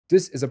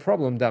This is a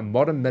problem that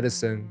modern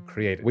medicine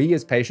created. We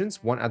as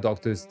patients want our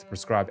doctors to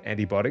prescribe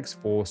antibiotics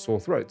for sore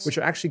throats, which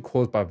are actually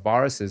caused by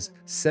viruses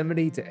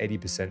 70 to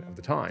 80% of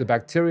the time. The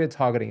bacteria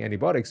targeting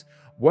antibiotics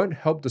won't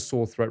help the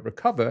sore throat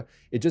recover,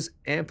 it just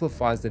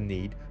amplifies the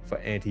need for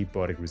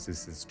antibiotic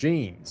resistance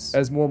genes.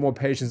 As more and more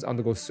patients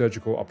undergo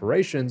surgical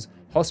operations,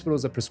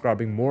 hospitals are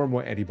prescribing more and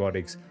more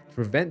antibiotics to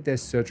prevent their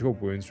surgical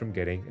wounds from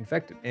getting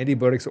infected.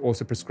 Antibiotics are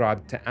also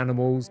prescribed to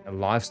animals and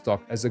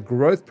livestock as a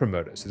growth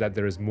promoter so that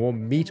there is more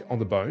meat on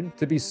the bone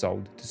to be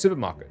sold to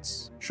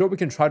supermarkets. Sure, we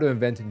can try to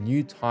invent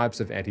new types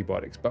of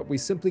antibiotics, but we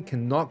simply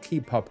cannot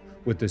keep up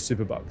with the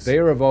superbugs. They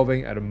are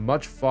evolving at a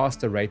much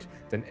faster rate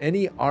than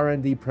any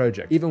R&D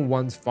project, even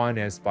ones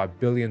financed by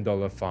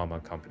billion-dollar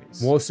pharma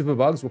companies. More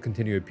superbugs will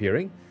continue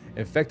appearing,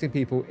 infecting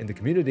people in the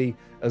community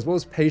as well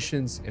as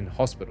patients in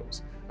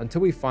hospitals,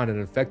 until we find an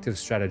effective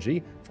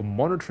strategy for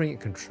monitoring and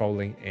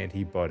controlling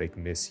antibiotic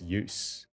misuse.